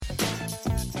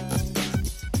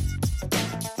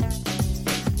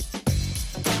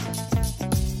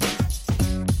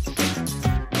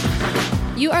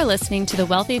You are listening to the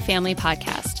Wealthy Family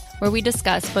Podcast, where we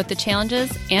discuss both the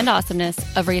challenges and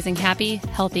awesomeness of raising happy,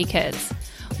 healthy kids.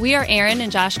 We are Erin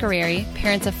and Josh Guerrieri,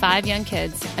 parents of 5 young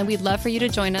kids, and we'd love for you to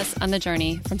join us on the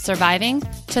journey from surviving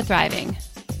to thriving.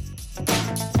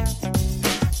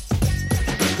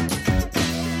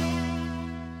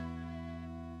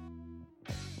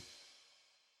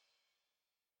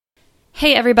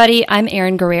 Hey everybody, I'm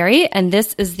Erin Guerrieri, and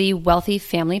this is the Wealthy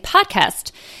Family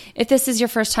Podcast. If this is your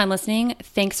first time listening,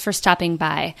 thanks for stopping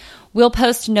by. We'll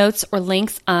post notes or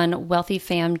links on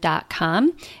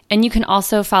wealthyfam.com, and you can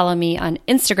also follow me on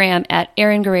Instagram at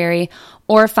Erin Guerrieri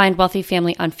or find Wealthy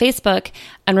Family on Facebook,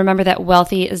 and remember that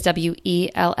Wealthy is Wellthy.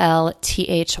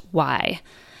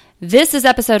 This is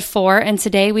episode 4, and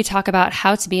today we talk about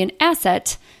how to be an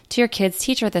asset to your kid's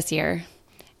teacher this year.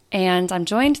 And I'm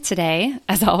joined today,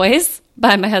 as always,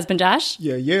 by my husband, Josh.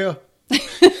 Yeah.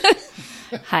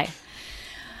 Hi.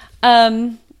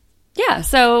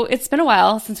 So it's been a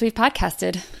while since we've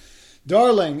podcasted.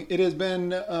 Darling, it has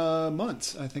been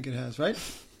months, I think it has, right?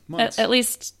 Months. At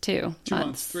least 2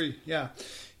 months. 3, yeah.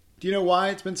 Do you know why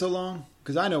it's been so long?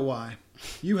 Because I know why.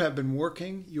 You have been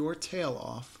working your tail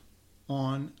off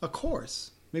on a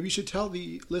course. Maybe you should tell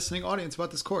the listening audience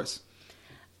about this course.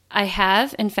 I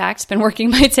have, in fact, been working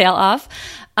my tail off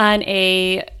on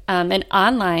an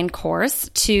online course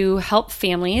to help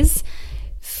families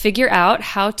figure out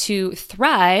how to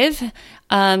thrive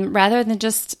rather than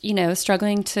just,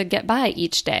 struggling to get by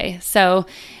each day. So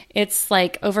it's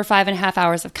like over 5.5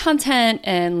 hours of content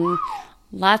and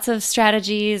lots of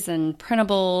strategies and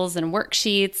printables and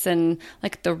worksheets and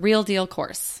like the real deal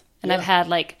course. And yeah. I've had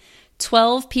like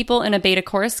 12 people in a beta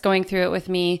course going through it with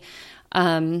me.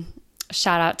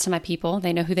 Shout out to my people.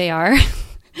 They know who they are.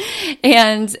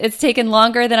 And it's taken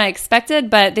longer than I expected,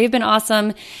 but they've been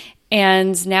awesome.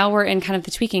 And now we're in kind of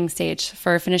the tweaking stage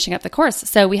for finishing up the course.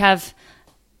 So we have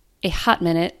a hot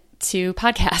minute to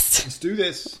podcast. Let's do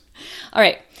this. All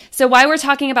right. So why we're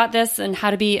talking about this and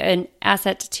how to be an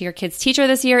asset to your kid's teacher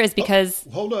this year is because...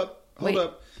 Hold up.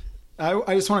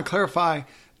 I just want to clarify.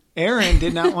 Erin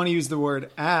did not want to use the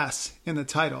word ass in the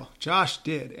title. Josh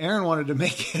did. Erin wanted to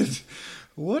make it...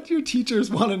 What your teachers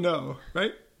want to know,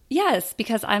 right? Yes,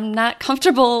 because I'm not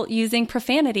comfortable using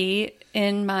profanity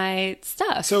in my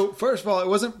stuff. So first of all, it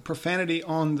wasn't profanity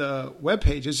on the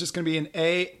webpage. It's just going to be an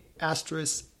A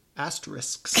asterisk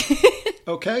asterisks.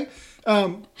 Okay?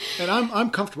 And I'm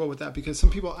comfortable with that because some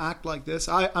people act like this.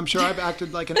 I'm sure I've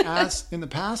acted like an ass in the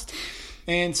past.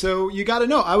 And so you got to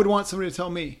know. I would want somebody to tell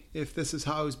me if this is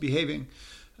how I was behaving.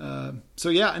 And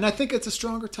I think it's a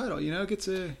stronger title, it's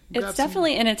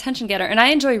definitely an attention getter. And I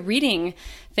enjoy reading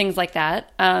things like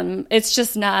that. It's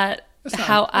just not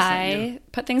how I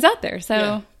put things out there.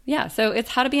 So so it's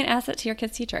how to be an asset to your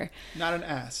kid's teacher. Not an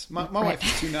ass. My wife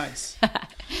is too nice.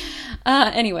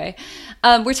 Anyway,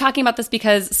 we're talking about this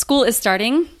because school is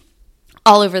starting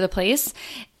all over the place.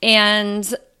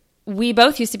 And we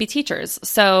both used to be teachers.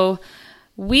 So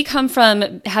we come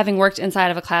from having worked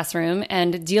inside of a classroom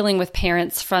and dealing with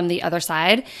parents from the other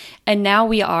side. And now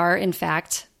we are, in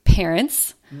fact,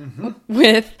 parents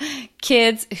with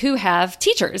kids who have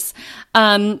teachers.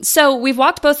 So we've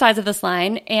walked both sides of this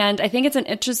line. And I think it's an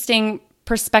interesting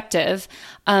perspective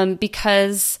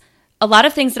because a lot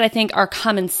of things that I think are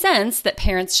common sense that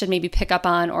parents should maybe pick up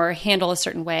on or handle a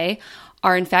certain way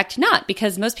are, in fact, not,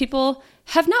 because most people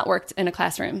have not worked in a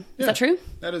classroom. Is that true?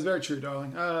 That is very true,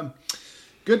 darling.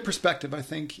 Good perspective, I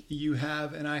think you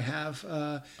have and I have.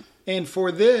 And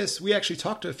for this, we actually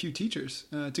talked to a few teachers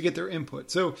to get their input.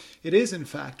 So it is, in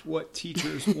fact, what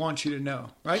teachers want you to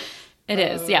know, right? It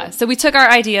is, yeah. So we took our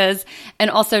ideas and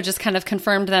also just kind of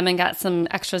confirmed them and got some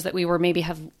extras that we were maybe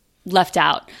have left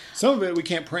out. Some of it we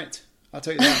can't print. I'll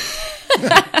tell you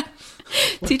that.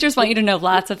 Teachers want you to know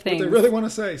lots of things. What they really want to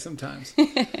say sometimes. All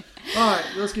right,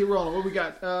 let's get rolling. What we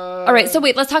got? All right, so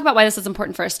wait, let's talk about why this is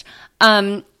important first.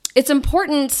 It's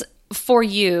important for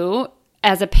you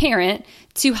as a parent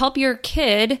to help your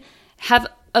kid have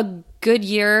a good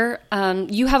year.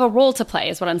 You have a role to play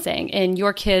is what I'm saying in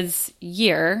your kid's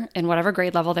year in whatever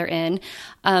grade level they're in.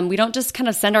 We don't just kind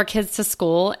of send our kids to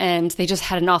school and they just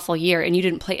had an awful year and you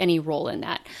didn't play any role in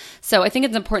that. So I think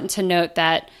it's important to note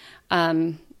that,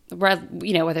 whether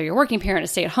you're a working parent, a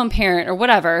stay-at-home parent or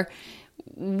whatever,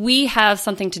 we have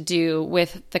something to do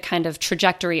with the kind of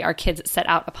trajectory our kids set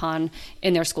out upon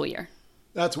in their school year.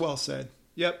 That's well said.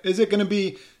 Yep. Is it going to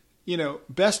be,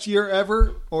 best year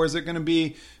ever? Or is it going to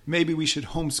be, maybe we should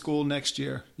homeschool next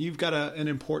year? You've got an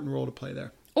important role to play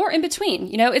there. Or in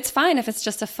between. It's fine if it's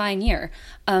just a fine year.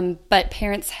 But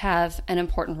parents have an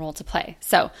important role to play.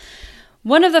 So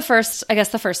the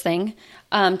first thing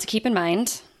to keep in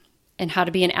mind and how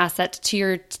to be an asset to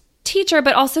your teacher,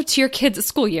 but also to your kids'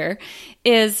 school year,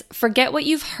 is forget what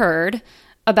you've heard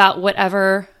about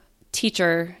whatever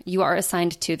teacher you are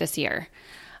assigned to this year.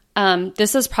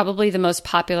 This is probably the most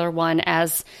popular one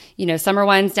as, summer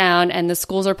winds down and the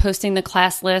schools are posting the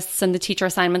class lists and the teacher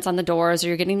assignments on the doors, or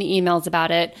you're getting the emails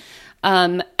about it.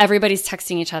 Everybody's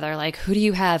texting each other like, who do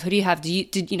you have? Who do you have?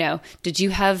 Did you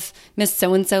have Miss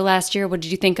So-and-so last year? What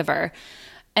did you think of her?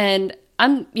 And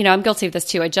I'm guilty of this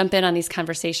too. I jump in on these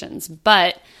conversations,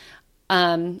 but,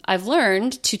 I've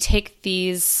learned to take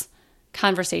these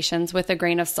conversations with a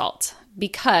grain of salt,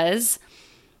 because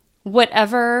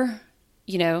whatever,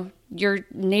 your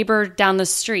neighbor down the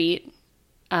street,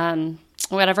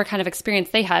 whatever kind of experience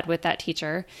they had with that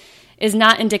teacher is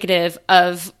not indicative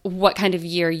of what kind of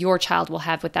year your child will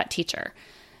have with that teacher.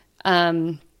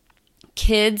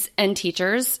 Kids and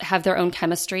teachers have their own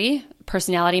chemistry,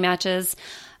 personality matches.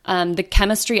 The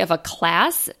chemistry of a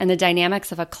class and the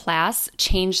dynamics of a class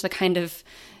change the kind of,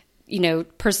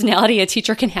 personality a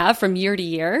teacher can have from year to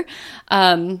year.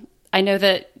 I know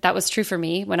that was true for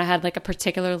me when I had like a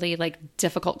particularly like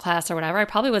difficult class or whatever. I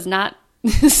probably was not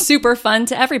super fun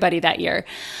to everybody that year.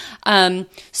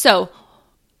 So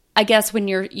I guess when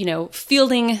you're,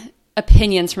 fielding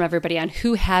opinions from everybody on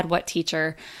who had what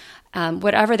teacher,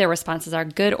 whatever their responses are,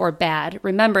 good or bad,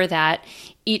 remember that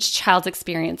each child's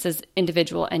experience is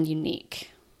individual and unique.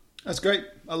 That's great.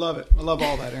 I love it. I love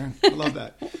all that, Erin. I love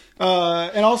that.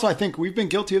 And also, I think we've been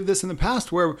guilty of this in the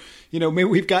past where, maybe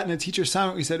we've gotten a teacher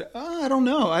assignment. We said, I don't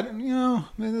know.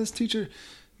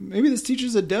 Maybe this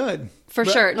teacher's a dud. For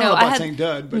sure. No, I'm not saying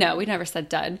dud. But no, we never said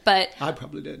dud, but I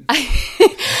probably did.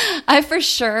 I for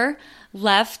sure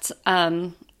left,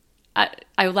 I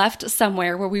left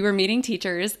somewhere where we were meeting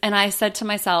teachers, and I said to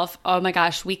myself, oh my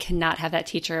gosh, we cannot have that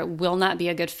teacher. It will not be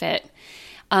a good fit.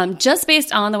 Just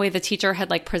based on the way the teacher had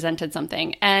like presented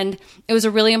something. And it was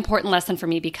a really important lesson for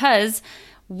me because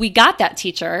we got that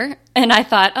teacher and I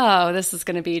thought, oh, this is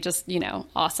going to be just,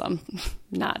 awesome.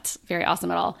 Not very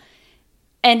awesome at all.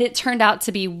 And it turned out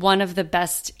to be one of the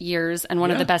best years and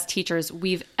one of the best teachers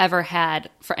we've ever had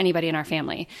for anybody in our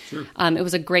family. Sure. It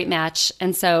was a great match.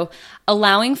 And so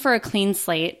allowing for a clean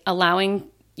slate, allowing,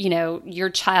 your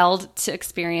child to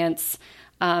experience,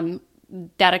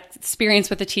 that experience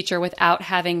with the teacher without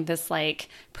having this like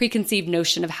preconceived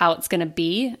notion of how it's going to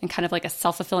be and kind of like a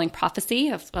self-fulfilling prophecy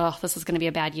of, oh, this is going to be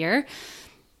a bad year.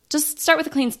 Just start with a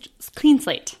clean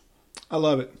slate. I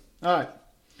love it. All right.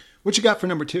 What you got for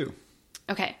number 2?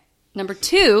 Okay. Number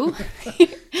 2,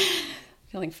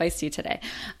 feeling feisty today.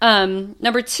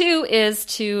 Number 2 is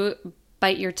to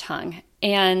bite your tongue.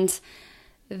 And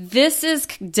this is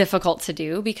difficult to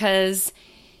do because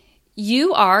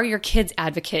you are your kid's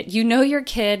advocate. You know your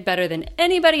kid better than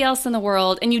anybody else in the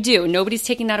world, and you do. Nobody's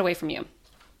taking that away from you.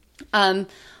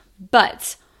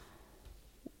 But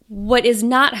what is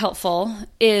not helpful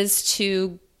is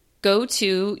to go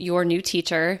to your new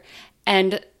teacher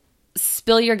and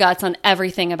spill your guts on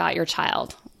everything about your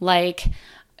child. Like,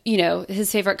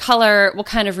 his favorite color, what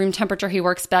kind of room temperature he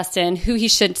works best in, who he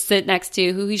should sit next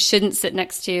to, who he shouldn't sit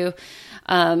next to,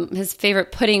 his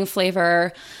favorite pudding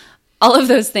flavor, all of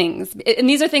those things. And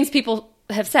these are things people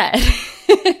have said.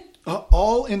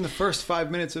 All in the first 5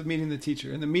 minutes of meeting the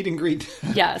teacher in the meet and greet.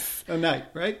 Yes. A night,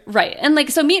 right? Right.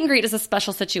 And so meet and greet is a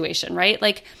special situation, right?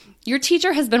 Like your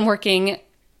teacher has been working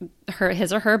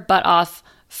his or her butt off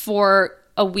for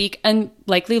a week and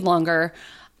likely longer,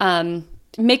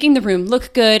 making the room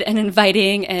look good and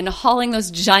inviting and hauling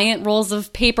those giant rolls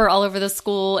of paper all over the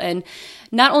school. And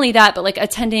not only that, but like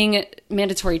attending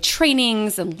mandatory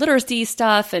trainings and literacy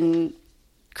stuff and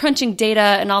crunching data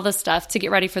and all this stuff to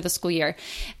get ready for the school year.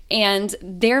 And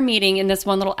they're meeting in this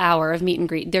one little hour of meet and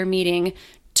greet. They're meeting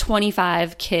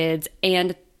 25 kids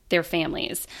and their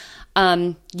families.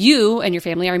 You and your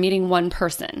family are meeting one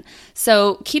person.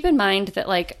 So keep in mind that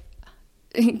like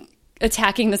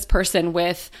attacking this person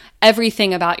with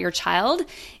everything about your child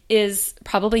is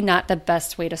probably not the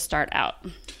best way to start out.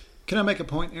 Can I make a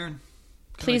point, Erin?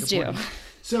 Please do.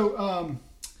 So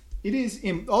it is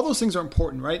all those things are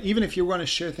important, right? Even if you want to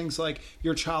share things like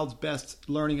your child's best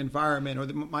learning environment or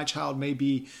my child may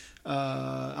be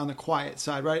on the quiet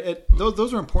side, right?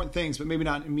 Those are important things, but maybe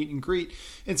not in meet and greet.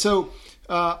 And so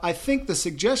I think the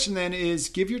suggestion then is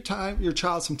give your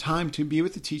child some time to be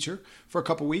with the teacher for a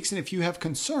couple weeks. And if you have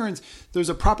concerns, there's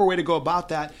a proper way to go about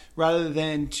that rather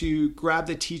than to grab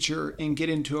the teacher and get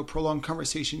into a prolonged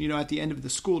conversation, at the end of the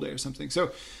school day or something.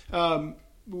 So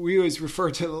we always refer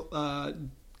to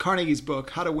Carnegie's book,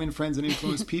 How to Win Friends and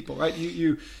Influence People, right?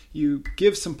 You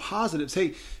give some positives.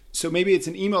 Hey, so maybe it's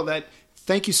an email that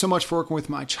thank you so much for working with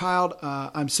my child.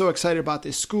 I'm so excited about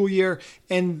this school year.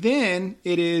 And then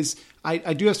it is,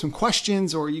 I do have some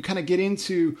questions, or you kind of get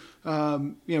into,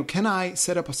 can I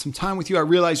set up some time with you? I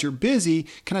realize you're busy.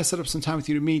 Can I set up some time with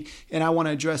you to meet? And I want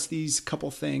to address these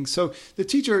couple things. So the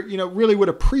teacher, really would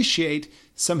appreciate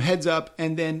some heads up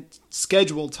and then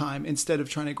scheduled time instead of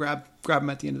trying to grab them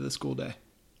at the end of the school day.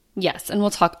 Yes, and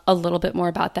we'll talk a little bit more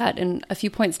about that in a few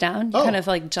points down. You kind of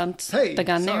like jumped the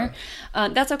gun there.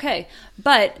 That's okay.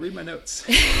 But read my notes.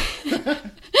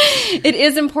 It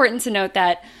is important to note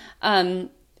that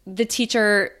the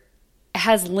teacher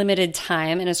has limited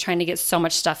time and is trying to get so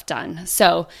much stuff done.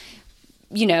 So,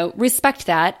 respect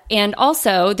that. And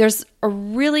also, there's a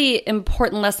really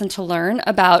important lesson to learn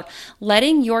about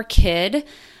letting your kid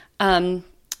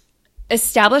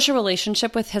establish a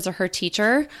relationship with his or her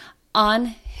teacher on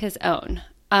his own.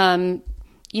 And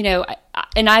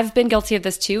I've been guilty of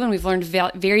this too, and we've learned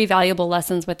very valuable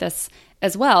lessons with this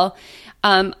as well.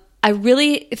 I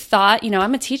really thought,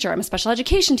 I'm a teacher. I'm a special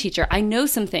education teacher. I know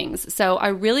some things. So I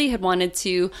really had wanted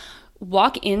to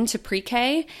walk into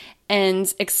pre-K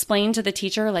and explain to the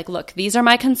teacher, like, look, these are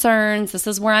my concerns. This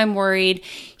is where I'm worried.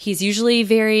 He's usually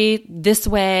very this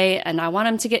way, and I want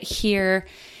him to get here.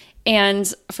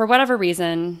 And for whatever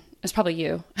reason, it's probably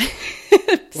you,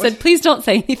 said, please don't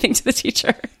say anything to the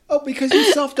teacher. Oh, because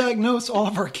you self-diagnose all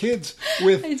of our kids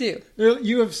with... I do.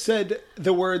 You have said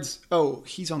the words,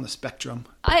 he's on the spectrum.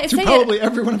 To probably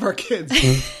every one of our kids.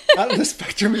 Out of the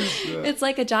spectrum is... It's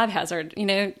like a job hazard.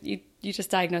 You just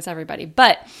diagnose everybody.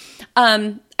 But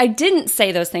I didn't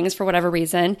say those things for whatever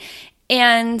reason.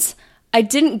 And I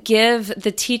didn't give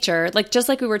the teacher, just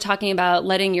like we were talking about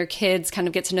letting your kids kind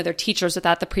of get to know their teachers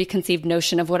without the preconceived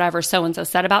notion of whatever so-and-so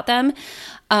said about them.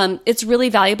 It's really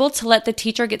valuable to let the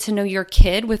teacher get to know your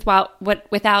kid without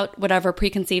whatever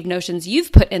preconceived notions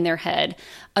you've put in their head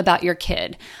about your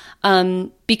kid.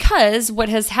 Because what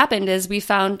has happened is we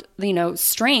found,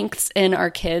 strengths in our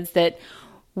kids that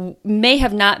may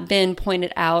have not been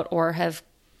pointed out or have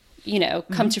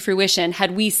come to fruition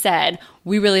had we said,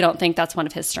 we really don't think that's one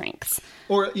of his strengths.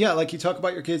 Or, like you talk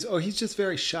about your kids, he's just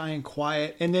very shy and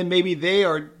quiet. And then maybe they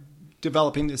are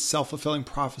developing this self-fulfilling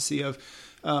prophecy of,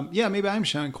 maybe I'm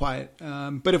shy and quiet.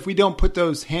 But if we don't put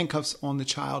those handcuffs on the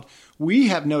child, we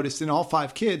have noticed in all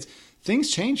 5 kids, things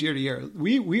change year to year.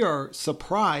 We are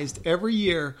surprised every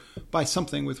year by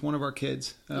something with one of our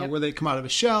kids, where they come out of a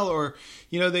shell or,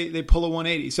 they pull a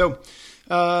 180. So,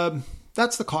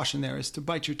 that's the caution there, is to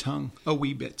bite your tongue a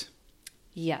wee bit.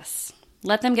 Yes.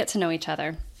 Let them get to know each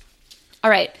other. All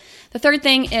right. The third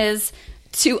thing is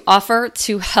to offer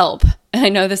to help. And I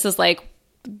know this is like,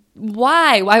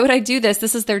 why? Why would I do this?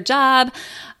 This is their job.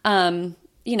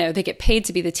 They get paid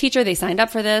to be the teacher. They signed up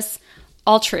for this.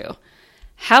 All true.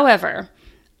 However,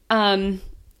 and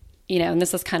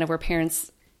this is kind of where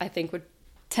parents, I think, would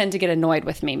tend to get annoyed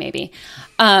with me maybe.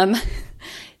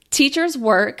 Teachers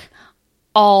work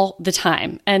all the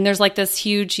time. And there's like this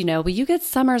huge, you get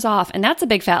summers off. And that's a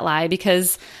big fat lie,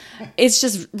 because it's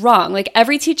just wrong. Like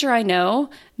every teacher I know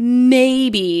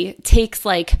maybe takes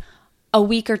like a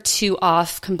week or 2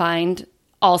 off combined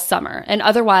all summer. And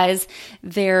otherwise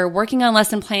they're working on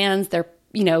lesson plans. They're,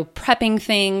 prepping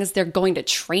things. They're going to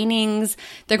trainings.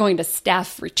 They're going to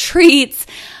staff retreats.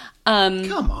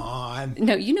 Come on.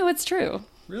 No, it's true.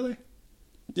 Really?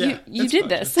 Yeah. You did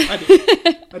this. I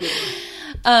did.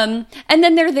 And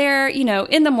then they're there,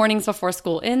 in the mornings before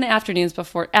school, in the afternoons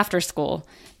after school.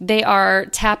 They are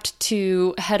tapped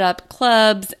to head up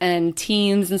clubs and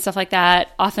teams and stuff like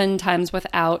that, oftentimes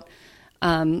without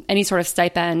any sort of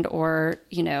stipend or,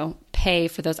 pay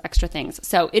for those extra things.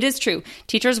 So it is true.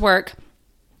 Teachers work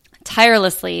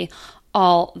tirelessly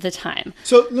all the time.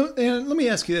 So let me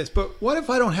ask you this, but what if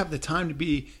I don't have the time to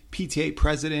be PTA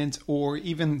president or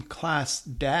even class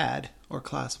dad or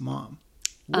class mom?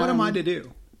 What am I to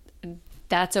do?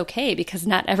 That's okay, because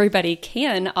not everybody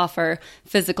can offer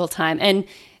physical time. And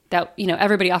that,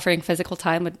 everybody offering physical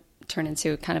time would turn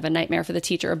into kind of a nightmare for the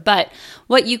teacher. But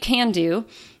what you can do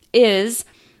is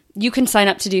you can sign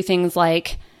up to do things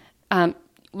like, you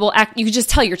can just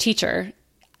tell your teacher,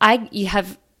 you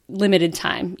have limited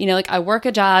time. I work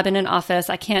a job in an office.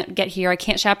 I can't get here. I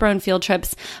can't chaperone field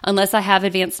trips unless I have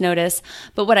advance notice.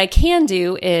 But what I can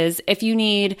do is if you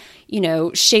need,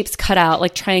 shapes cut out,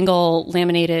 like triangle,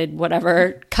 laminated,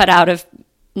 whatever, cut out of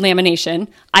lamination,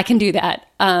 I can do that.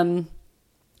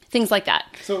 Things like that.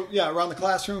 So around the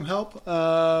classroom help.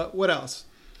 What else?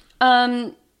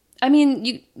 I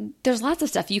mean, there's lots of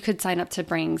stuff. You could sign up to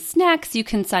bring snacks. You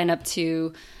can sign up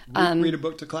to read a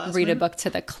book to class. Read a book to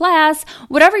the class,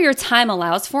 whatever your time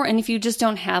allows for. And if you just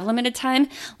don't have limited time,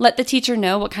 let the teacher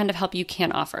know what kind of help you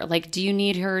can offer. Like, do you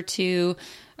need her to,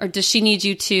 or does she need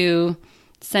you to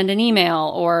send an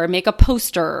email or make a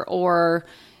poster or,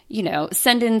 you know,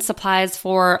 send in supplies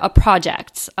for a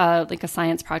project, like a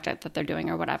science project that they're doing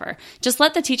or whatever. Just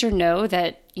let the teacher know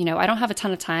that, you know, I don't have a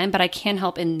ton of time, but I can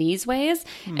help in these ways.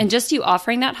 And just you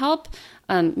offering that help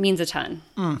means a ton.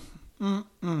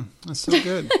 That's so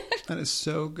good. That is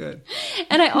so good.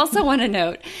 And I also want to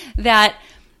note that,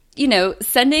 you know,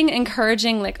 sending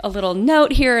encouraging like a little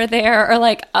note here or there or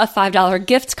like a $5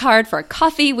 gift card for a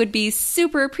coffee would be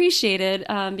super appreciated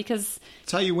because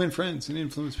it's how you win friends and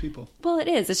influence people. Well, it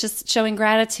is. It's just showing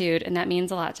gratitude, and that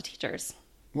means a lot to teachers.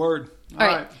 Word. All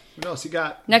right. What else you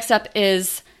got? Next up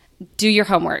is do your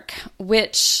homework,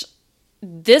 which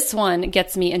this one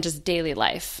gets me in just daily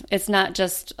life. It's not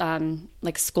just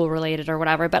like school related or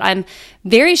whatever, but I'm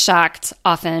very shocked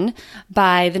often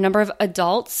by the number of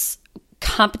adults,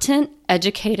 competent,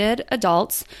 educated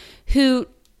adults who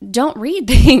don't read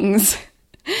things.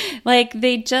 Like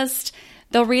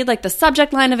they'll read like the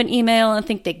subject line of an email and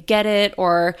think they get it,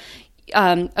 or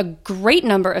a great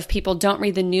number of people don't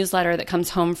read the newsletter that comes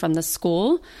home from the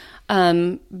school.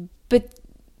 But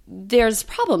there's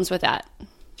problems with that.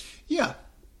 Yeah.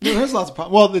 There's lots of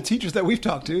problems. Well, the teachers that we've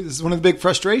talked to, this is one of the big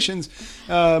frustrations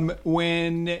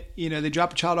when, you know, they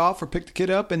drop a child off or pick the kid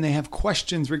up and they have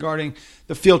questions regarding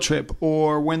the field trip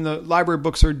or when the library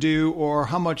books are due or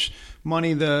how much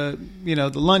money the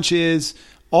lunch is.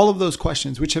 All of those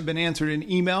questions, which have been answered in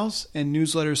emails and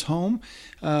newsletters home,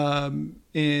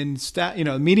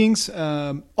 in meetings,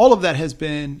 all of that has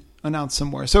been announced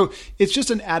somewhere. So it's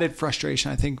just an added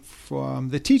frustration, I think, from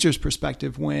the teacher's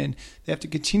perspective when they have to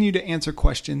continue to answer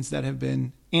questions that have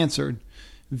been answered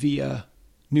via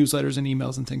newsletters and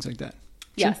emails and things like that.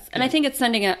 Yes. Sure. And I think it's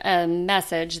sending a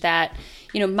message that,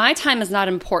 you know, my time is not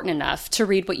important enough to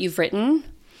read what you've written.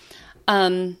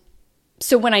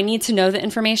 So when I need to know the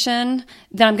information,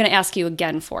 then I'm going to ask you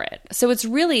again for it. So it's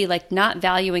really like not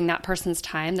valuing that person's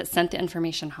time that sent the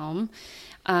information home.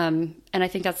 And I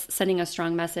think that's sending a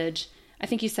strong message. I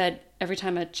think you said every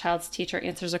time a child's teacher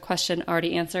answers a question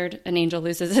already answered, an angel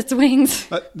loses its wings.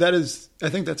 I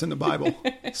think that's in the Bible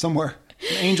somewhere.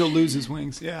 An angel loses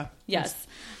wings. Yeah. Yes.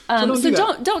 So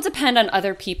don't depend on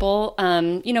other people.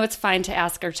 You know, it's fine to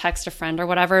ask or text a friend or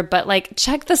whatever, but like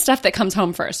check the stuff that comes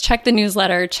home first. Check the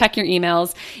newsletter, check your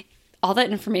emails. All that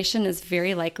information is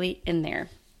very likely in there.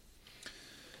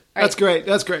 That's great.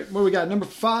 That's great. What we got? Number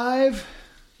 5.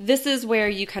 This is where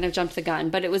you kind of jumped the gun,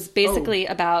 but it was basically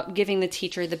about giving the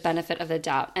teacher the benefit of the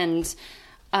doubt. And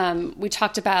we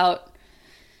talked about,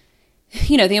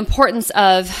 you know, the importance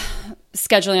of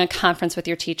scheduling a conference with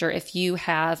your teacher if you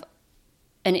have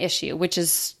an issue, which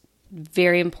is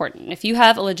very important. If you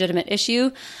have a legitimate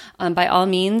issue, by all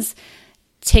means,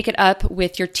 take it up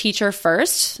with your teacher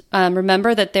first.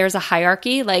 Remember that there's a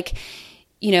hierarchy. Like,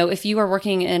 you know, if you are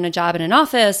working in a job in an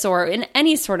office or in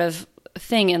any sort of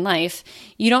thing in life,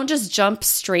 you don't just jump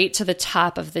straight to the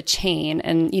top of the chain.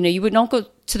 And, you know, you don't go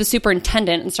to the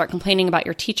superintendent and start complaining about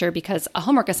your teacher because a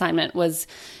homework assignment was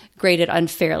graded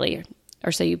unfairly,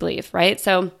 or so you believe, right?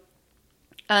 So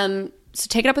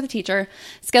take it up with the teacher.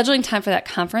 Scheduling time for that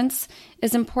conference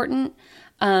is important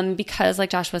because, like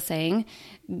Josh was saying,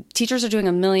 teachers are doing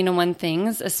 1,000,001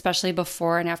 things, especially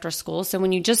before and after school. So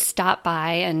when you just stop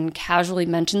by and casually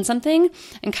mention something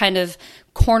and kind of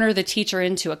corner the teacher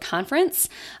into a conference,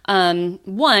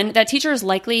 one, that teacher is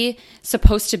likely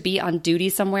supposed to be on duty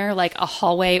somewhere, like a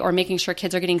hallway or making sure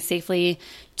kids are getting safely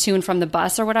to and from the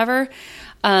bus or whatever.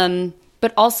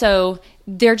 But also,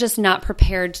 they're just not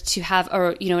prepared to have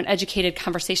an educated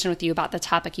conversation with you about the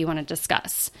topic you want to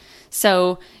discuss.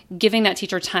 So giving that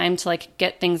teacher time to like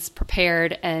get things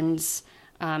prepared and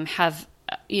have,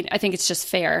 I think it's just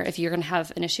fair if you're going to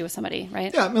have an issue with somebody,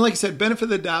 right? Yeah, I mean, like you said, benefit of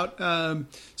the doubt.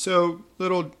 So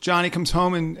little Johnny comes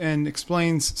home and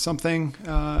explains something,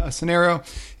 a scenario.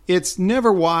 It's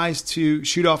never wise to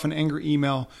shoot off an angry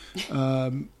email.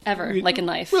 Ever, like in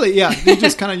life. Really, yeah. You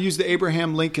just kind of use the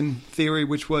Abraham Lincoln theory,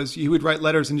 which was you would write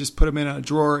letters and just put them in a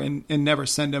drawer and never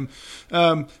send them.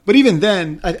 But even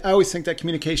then, I always think that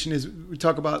communication is, we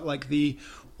talk about like the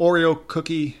Oreo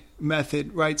cookie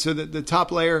method, right? So the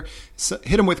top layer,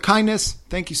 hit them with kindness.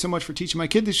 Thank you so much for teaching my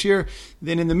kid this year.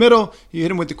 Then in the middle, you hit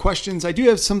them with the questions. I do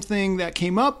have something that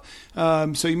came up.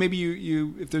 So maybe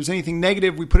you if there's anything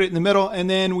negative, we put it in the middle, and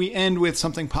then we end with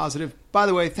something positive. By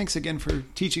the way, thanks again for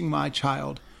teaching my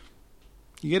child.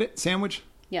 You get it? Sandwich?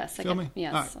 Yes. Feel me?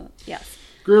 Yes. All right. Yes.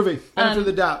 Groovy. Benefit of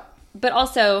the doubt. But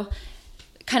also,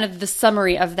 kind of the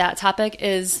summary of that topic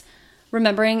is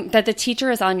remembering that the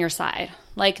teacher is on your side.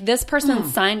 Like, this person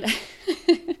signed...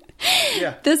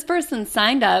 Yeah. This person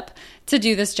signed up to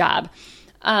do this job.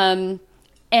 And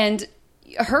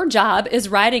her job is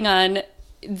riding on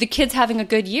the kids having a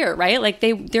good year, right? Like,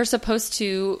 they're supposed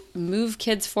to move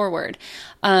kids forward.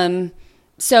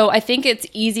 So I think it's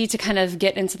easy to kind of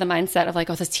get into the mindset of like,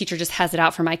 oh, this teacher just has it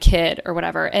out for my kid or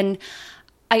whatever. And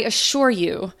I assure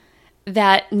you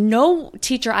that no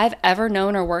teacher I've ever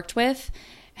known or worked with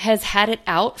has had it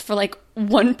out for like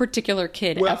one particular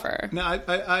kid ever. No,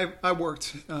 I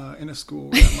worked in a school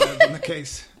where that might have been the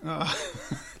case.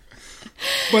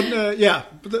 But yeah,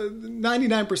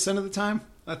 99% of the time,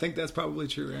 I think that's probably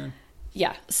true, Erin.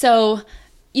 Yeah. So,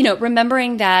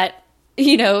 remembering that,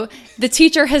 the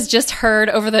teacher has just heard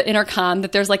over the intercom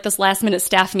that there's like this last minute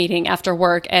staff meeting after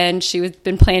work, and she's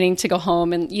been planning to go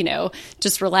home and,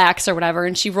 just relax or whatever.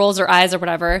 And she rolls her eyes or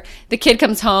whatever. The kid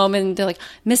comes home and they're like,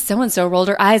 Miss So-and-so rolled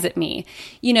her eyes at me.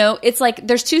 It's like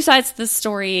there's two sides to this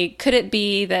story. Could it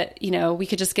be that, we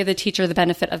could just give the teacher the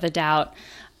benefit of the doubt?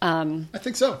 I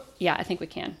think so. Yeah, I think we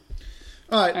can.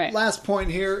 All right. Last point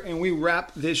here, and we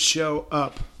wrap this show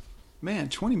up. Man,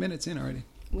 20 minutes in already.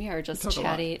 We are just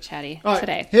chatty All right,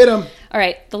 today. Hit them. All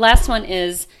right. The last one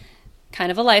is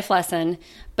kind of a life lesson,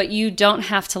 but you don't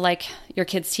have to like your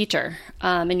kid's teacher,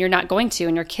 and you're not going to,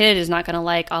 and your kid is not going to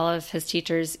like all of his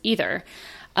teachers either,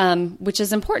 which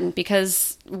is important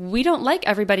because we don't like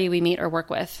everybody we meet or work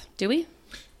with, do we?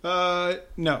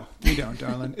 No, we don't,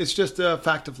 darling. It's just a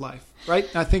fact of life, right?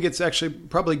 I think it's actually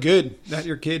probably good that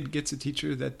your kid gets a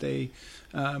teacher that they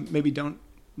maybe don't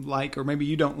like, or maybe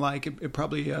you don't like. It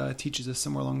probably teaches us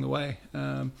somewhere along the way.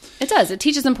 It does. It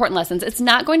teaches important lessons. It's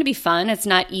not going to be fun. It's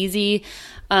not easy,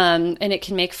 and it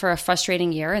can make for a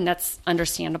frustrating year, and that's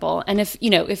understandable. And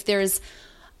if there's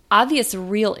obvious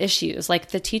real issues, like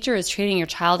the teacher is treating your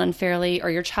child unfairly or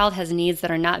your child has needs that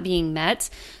are not being met,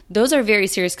 those are very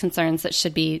serious concerns that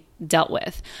should be dealt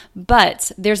with.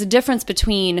 But there's a difference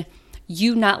between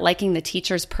you not liking the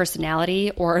teacher's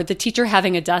personality or the teacher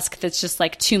having a desk that's just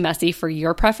like too messy for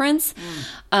your preference,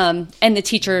 and the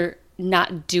teacher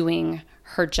not doing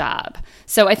her job.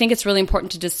 So I think it's really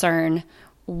important to discern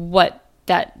what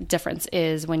that difference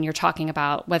is when you're talking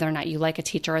about whether or not you like a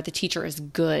teacher or the teacher is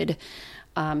good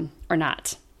or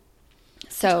not.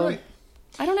 So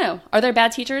I don't know. Are there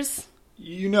bad teachers?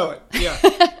 You know it.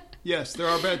 Yeah. Yes, there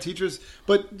are bad teachers,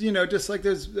 but just like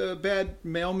there's bad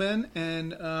mailmen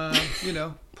and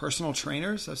personal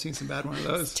trainers. I've seen some bad one of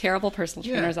those. Terrible personal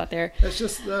trainers out there. It's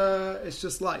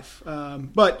just life.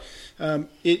 But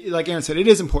like Erin said, it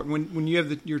is important when you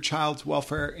have your child's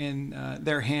welfare in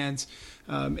their hands,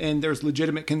 and there's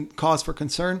legitimate cause for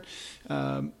concern.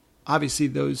 Obviously,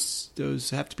 those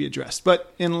have to be addressed.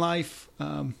 But in life,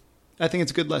 I think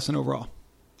it's a good lesson overall,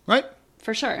 right?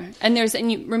 For sure. And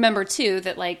you remember too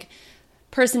that like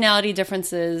personality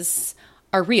differences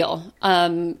are real.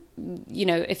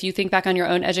 If you think back on your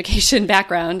own education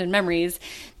background and memories,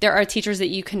 there are teachers that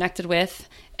you connected with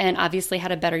and obviously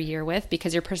had a better year with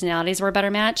because your personalities were a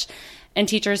better match, and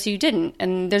teachers who didn't.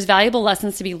 And there's valuable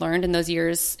lessons to be learned in those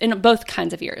years, in both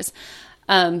kinds of years.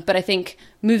 But I think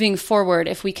moving forward,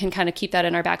 if we can kind of keep that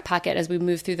in our back pocket as we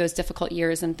move through those difficult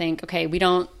years and think, okay,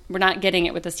 we're not getting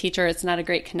it with this teacher. It's not a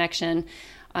great connection.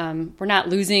 We're not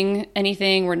losing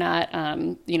anything. We're not,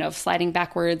 sliding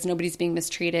backwards. Nobody's being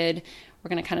mistreated. We're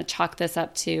going to kind of chalk this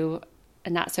up to a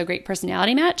not so great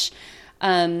personality match.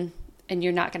 And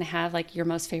you're not going to have like your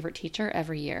most favorite teacher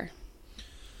every year.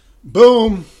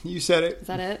 Boom. You said it. Is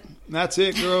that it? That's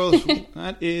it, girls.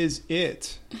 That is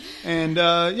it. And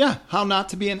how not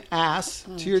to be an ass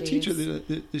to your teacher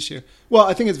this year. Well,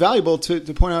 I think it's valuable to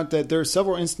point out that there are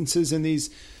several instances in these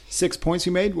 6 points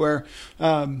you made where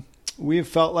we have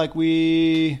felt like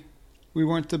we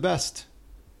weren't the best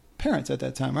parents at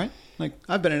that time, right? Like,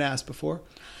 I've been an ass before.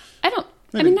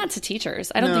 Not to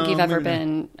teachers. I don't think you've ever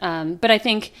been. But I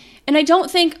think, and I don't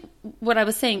think what I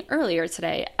was saying earlier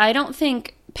today, I don't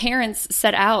think parents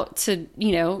set out to,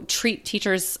 treat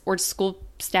teachers or school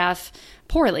staff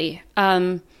poorly.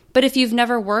 But if you've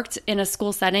never worked in a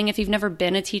school setting, if you've never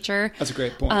been a teacher, that's a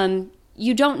great point.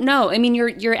 You don't know. I mean,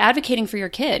 you're advocating for your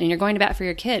kid and you're going to bat for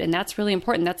your kid, and that's really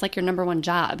important. That's like your number one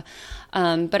job.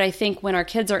 But I think when our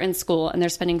kids are in school and they're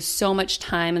spending so much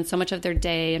time and so much of their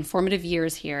day and formative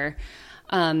years here,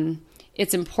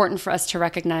 it's important for us to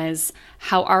recognize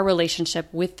how our relationship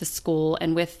with the school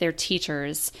and with their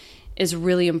teachers is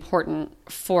really important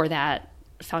for that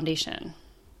foundation.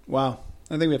 Wow.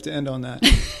 I think we have to end on that.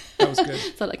 That was good.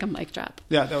 So like a mic drop.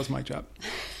 Yeah, that was mic drop.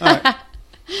 All right.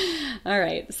 All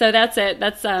right. So that's it.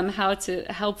 That's how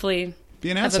to hopefully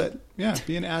Be an asset. Yeah,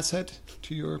 be an asset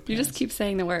to your parents. You just keep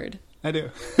saying the word. I do.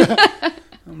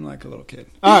 I'm like a little kid.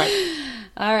 All right.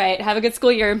 All right. Have a good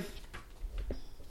school year.